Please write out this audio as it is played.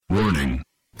Warning: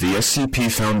 the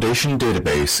SCP Foundation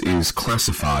database is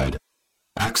classified.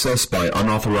 Access by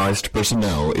unauthorized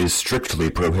personnel is strictly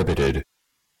prohibited.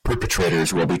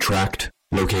 Perpetrators will be tracked,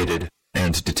 located,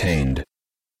 and detained.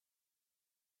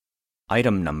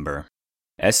 Item Number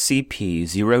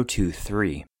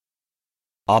SCP-023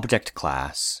 Object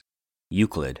Class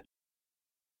Euclid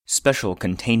Special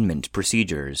Containment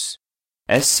Procedures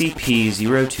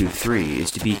SCP-023 is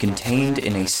to be contained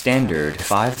in a standard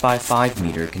 5x5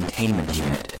 meter containment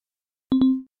unit.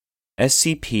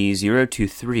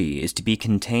 SCP-023 is to be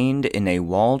contained in a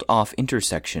walled-off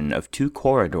intersection of two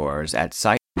corridors at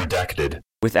site Redacted.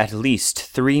 with at least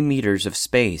 3 meters of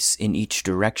space in each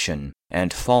direction,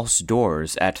 and false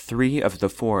doors at 3 of the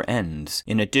 4 ends,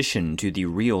 in addition to the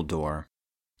real door.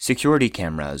 Security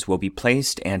cameras will be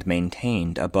placed and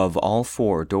maintained above all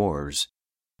 4 doors.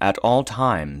 At all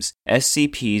times,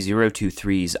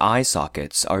 SCP-023's eye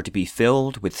sockets are to be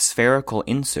filled with spherical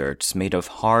inserts made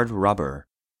of hard rubber.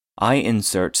 Eye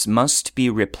inserts must be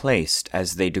replaced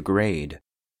as they degrade.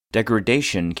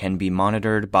 Degradation can be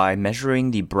monitored by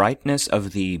measuring the brightness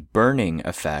of the burning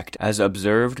effect as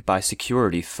observed by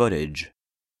security footage.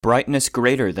 Brightness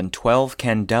greater than 12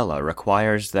 candela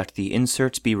requires that the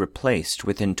inserts be replaced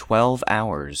within 12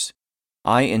 hours.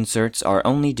 Eye inserts are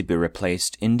only to be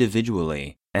replaced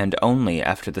individually, and only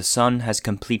after the sun has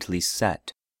completely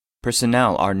set.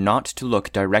 Personnel are not to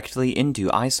look directly into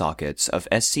eye sockets of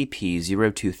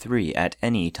SCP-023 at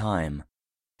any time.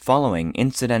 Following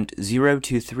Incident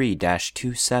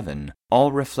 023-27,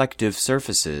 all reflective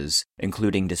surfaces,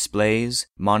 including displays,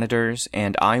 monitors,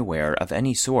 and eyewear of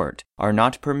any sort, are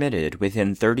not permitted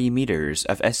within 30 meters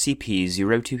of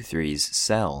SCP-023's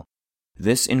cell.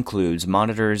 This includes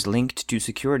monitors linked to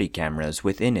security cameras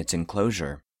within its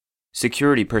enclosure.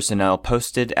 Security personnel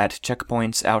posted at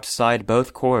checkpoints outside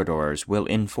both corridors will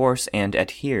enforce and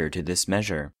adhere to this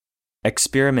measure.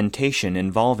 Experimentation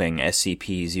involving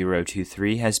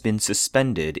SCP-023 has been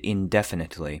suspended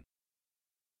indefinitely.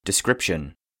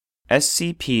 Description: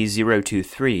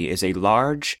 SCP-023 is a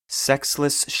large,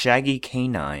 sexless, shaggy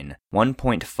canine,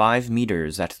 1.5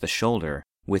 meters at the shoulder,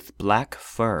 with black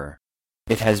fur.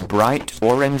 It has bright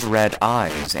orange-red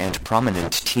eyes and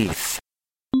prominent teeth.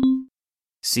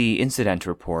 See Incident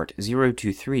Report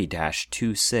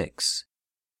 023-26.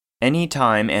 Any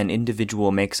time an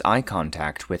individual makes eye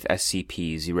contact with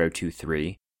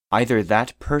SCP-023, either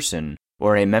that person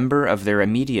or a member of their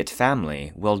immediate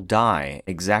family will die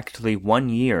exactly 1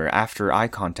 year after eye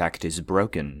contact is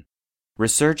broken.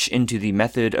 Research into the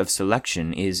method of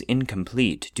selection is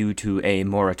incomplete due to a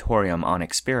moratorium on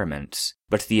experiments,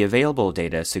 but the available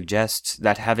data suggests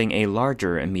that having a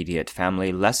larger immediate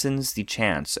family lessens the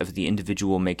chance of the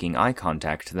individual making eye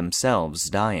contact themselves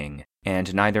dying,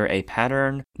 and neither a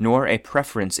pattern nor a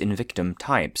preference in victim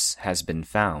types has been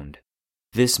found.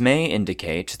 This may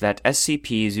indicate that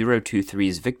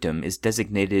SCP-023's victim is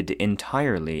designated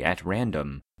entirely at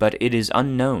random, but it is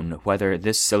unknown whether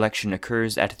this selection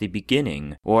occurs at the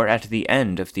beginning or at the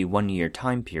end of the 1-year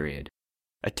time period.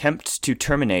 Attempts to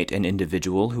terminate an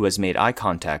individual who has made eye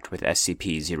contact with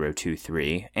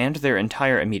SCP-023 and their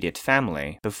entire immediate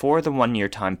family before the 1-year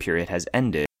time period has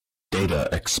ended. Data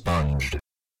expunged.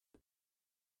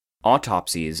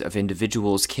 Autopsies of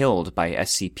individuals killed by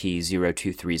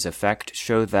SCP-023's effect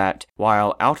show that,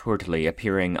 while outwardly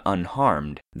appearing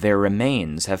unharmed, their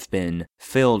remains have been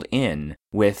filled in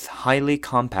with highly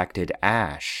compacted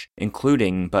ash,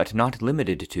 including but not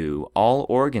limited to all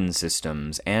organ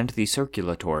systems and the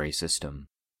circulatory system.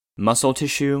 Muscle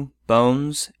tissue,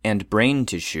 bones, and brain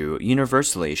tissue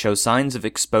universally show signs of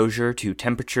exposure to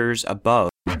temperatures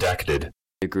above Redacted.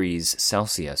 degrees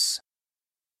Celsius.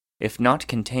 If not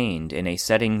contained in a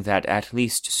setting that at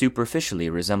least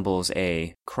superficially resembles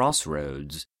a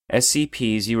crossroads,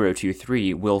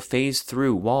 SCP-023 will phase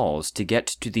through walls to get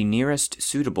to the nearest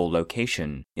suitable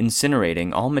location,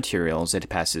 incinerating all materials it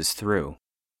passes through.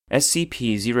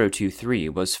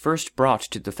 SCP-023 was first brought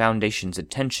to the Foundation's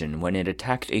attention when it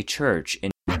attacked a church in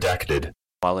Redacted.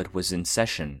 while it was in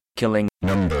session, killing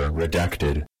Number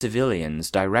redacted.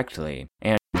 civilians directly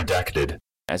and Redacted.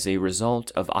 as a result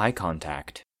of eye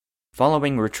contact.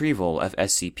 Following retrieval of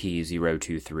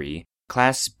SCP-023,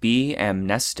 Class B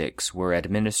amnestics were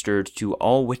administered to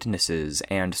all witnesses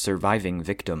and surviving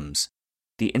victims.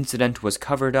 The incident was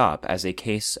covered up as a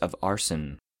case of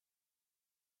arson.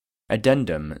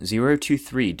 Addendum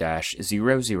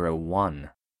 023-001.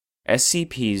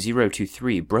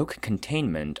 SCP-023 broke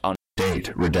containment on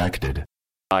Date redacted.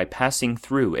 by passing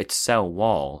through its cell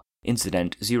wall,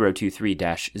 Incident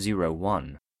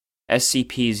 023-01.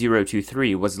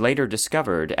 SCP-023 was later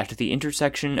discovered at the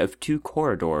intersection of two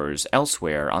corridors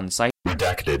elsewhere on site.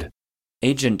 Redacted.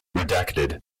 Agent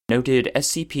Redacted. noted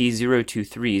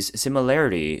SCP-023's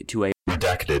similarity to a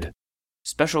Redacted.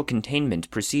 Special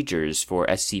containment procedures for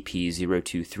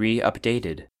SCP-023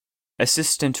 updated.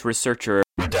 Assistant researcher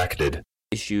Redacted.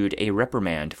 issued a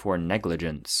reprimand for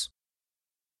negligence.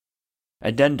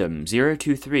 Addendum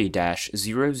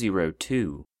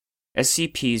 023-002.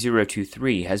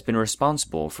 SCP-023 has been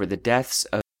responsible for the deaths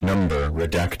of Number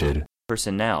redacted.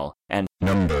 personnel and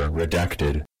Number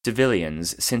redacted.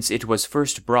 civilians since it was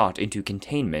first brought into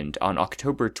containment on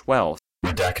October 12,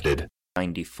 Redacted.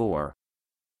 1994.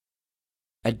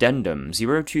 Addendum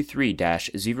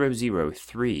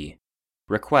 023-003.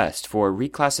 Request for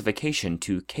reclassification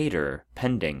to Cater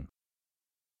pending.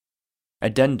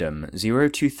 Addendum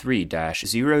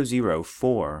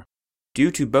 023-004. Due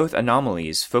to both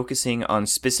anomalies focusing on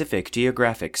specific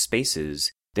geographic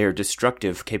spaces, their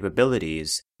destructive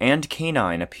capabilities, and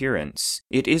canine appearance,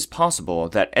 it is possible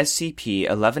that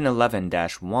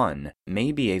SCP-1111-1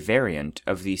 may be a variant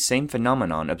of the same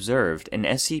phenomenon observed in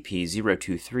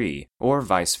SCP-023, or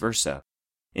vice versa.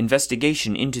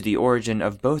 Investigation into the origin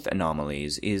of both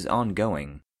anomalies is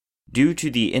ongoing. Due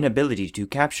to the inability to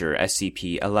capture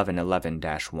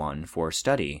SCP-1111-1 for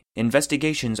study,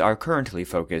 investigations are currently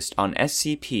focused on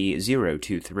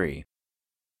SCP-023.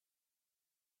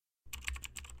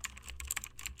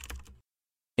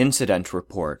 Incident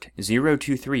Report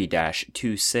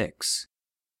 023-26.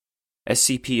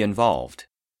 SCP involved.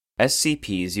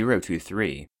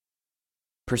 SCP-023.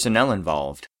 Personnel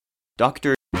involved.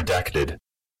 Dr. Redacted.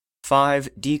 5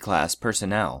 D-Class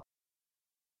personnel.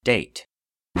 Date.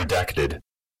 Redacted.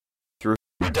 Through.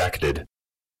 Redacted.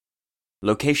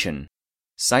 Location.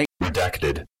 Site.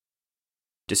 Redacted.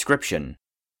 Description.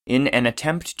 In an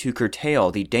attempt to curtail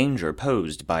the danger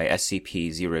posed by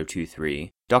SCP-023,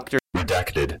 Dr.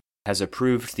 Redacted. has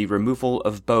approved the removal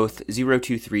of both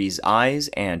 023's eyes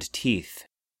and teeth.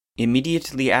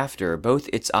 Immediately after both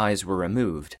its eyes were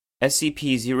removed,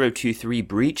 SCP-023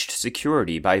 breached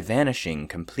security by vanishing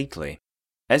completely.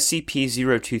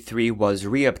 SCP-023 was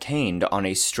reobtained on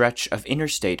a stretch of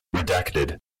interstate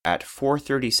Redacted. at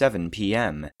 4:37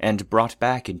 p.m. and brought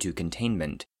back into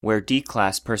containment, where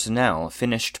D-Class personnel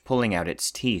finished pulling out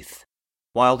its teeth.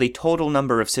 While the total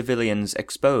number of civilians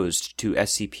exposed to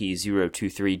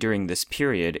SCP-023 during this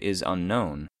period is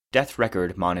unknown, death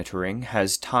record monitoring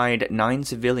has tied 9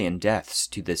 civilian deaths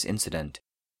to this incident.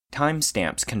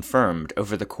 Timestamps confirmed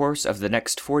over the course of the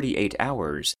next 48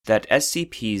 hours that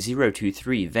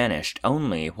SCP-023 vanished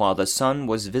only while the sun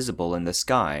was visible in the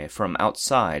sky from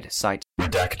outside Site.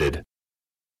 Redacted.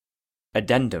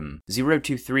 Addendum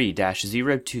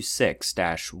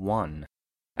 023-026-1.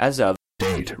 As of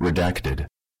Date redacted.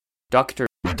 Dr.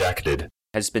 Redacted.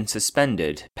 has been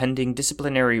suspended pending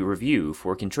disciplinary review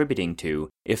for contributing to,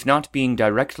 if not being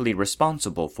directly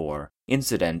responsible for,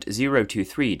 Incident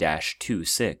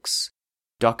 023-26.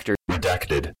 Dr.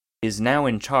 Redacted. is now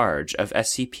in charge of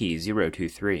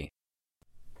SCP-023.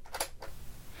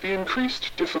 The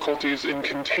increased difficulties in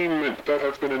containment that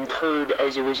have been incurred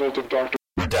as a result of Dr.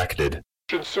 Redacted.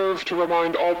 should serve to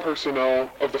remind all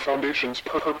personnel of the Foundation's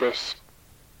purpose: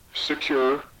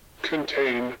 secure,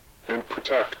 contain, and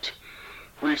protect.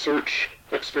 Research,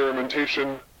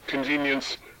 experimentation,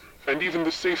 convenience, and even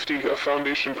the safety of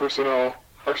Foundation personnel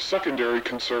are secondary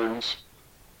concerns.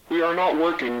 We are not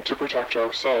working to protect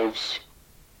ourselves.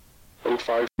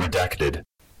 05. Redacted.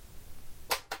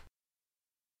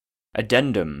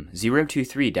 Addendum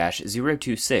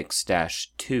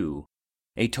 023-026-2.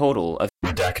 A total of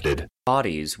Redacted.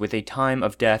 bodies with a time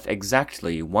of death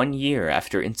exactly 1 year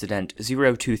after Incident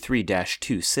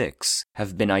 023-26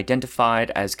 have been identified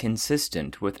as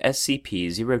consistent with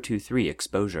SCP-023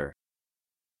 exposure.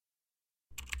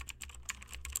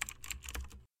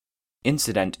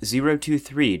 Incident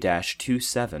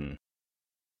 023-27.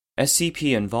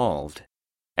 SCP involved.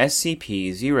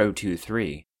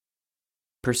 SCP-023.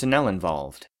 Personnel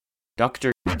involved.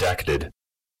 Dr. Redacted.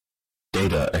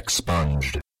 Data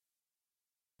expunged.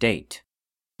 Date.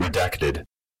 Redacted.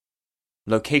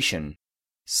 Location.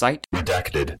 Site.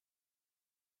 Redacted.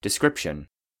 Description.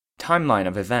 Timeline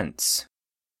of events.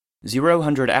 0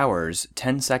 hours,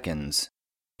 10 seconds.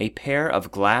 A pair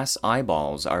of glass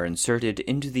eyeballs are inserted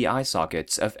into the eye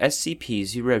sockets of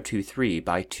SCP-023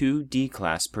 by 2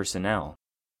 D-Class personnel.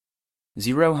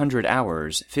 0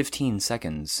 hours, 15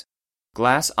 seconds.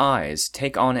 Glass eyes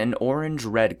take on an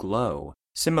orange-red glow,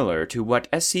 similar to what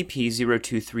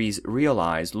SCP-023's real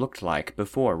eyes looked like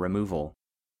before removal.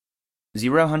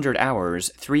 0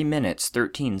 hours, 3 minutes,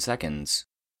 13 seconds.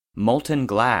 Molten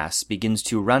glass begins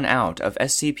to run out of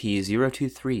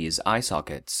SCP-023's eye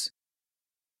sockets.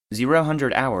 0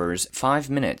 hours, 5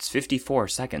 minutes, 54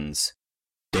 seconds.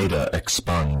 Data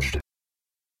expunged.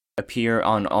 Appear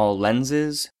on all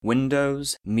lenses,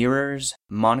 windows, mirrors,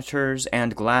 monitors,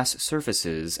 and glass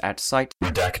surfaces at site.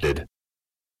 Redacted.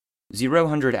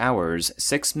 0 hours,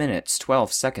 6 minutes,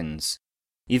 12 seconds.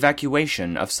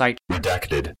 Evacuation of site.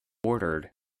 Redacted.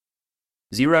 Ordered.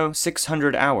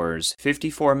 600 hours,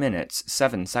 54 minutes,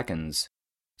 7 seconds.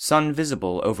 Sun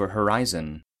visible over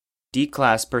horizon.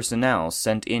 D-Class personnel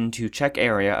sent in to check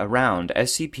area around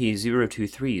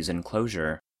SCP-023's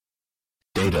enclosure.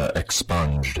 Data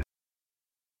expunged.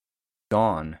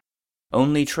 Gone.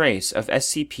 Only trace of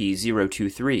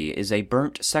SCP-023 is a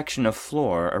burnt section of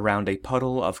floor around a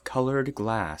puddle of colored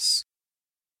glass.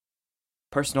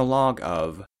 Personal log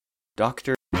of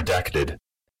Dr. Redacted.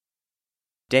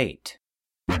 Date.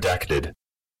 Redacted.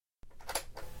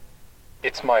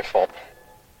 It's my fault.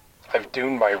 I've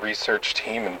doomed my research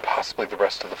team and possibly the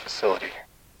rest of the facility.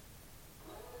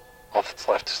 All that's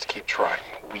left is to keep trying.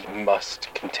 We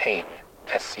must contain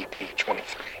SCP-023.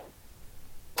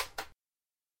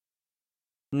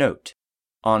 Note.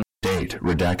 On Date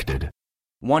redacted.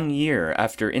 1 year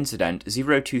after Incident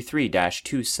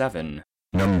 023-27,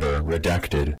 Number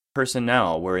redacted.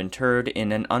 personnel were interred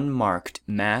in an unmarked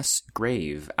mass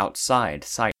grave outside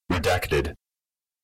site. Redacted.